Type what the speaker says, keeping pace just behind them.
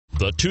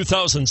The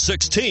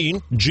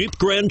 2016 Jeep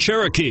Grand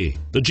Cherokee.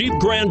 The Jeep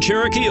Grand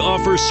Cherokee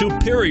offers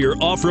superior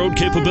off-road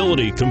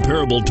capability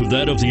comparable to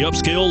that of the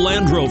upscale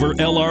Land Rover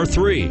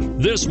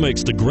LR3. This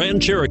makes the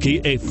Grand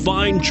Cherokee a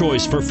fine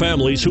choice for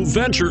families who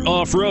venture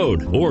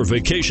off-road or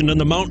vacation in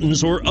the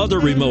mountains or other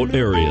remote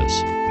areas,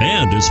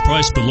 and is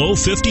priced below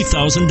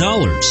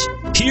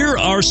 $50,000. Here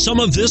are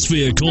some of this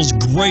vehicle's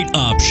great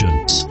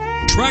options: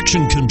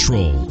 traction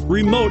control,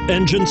 remote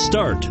engine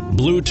start,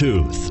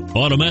 Bluetooth,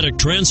 automatic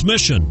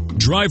transmission,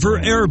 driver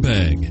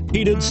airbag,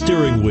 heated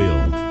steering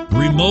wheel,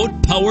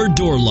 remote power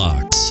door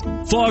locks,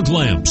 fog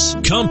lamps,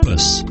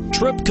 compass,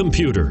 trip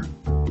computer.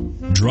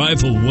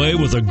 Drive away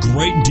with a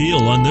great deal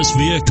on this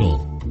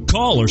vehicle.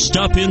 Call or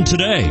stop in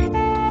today.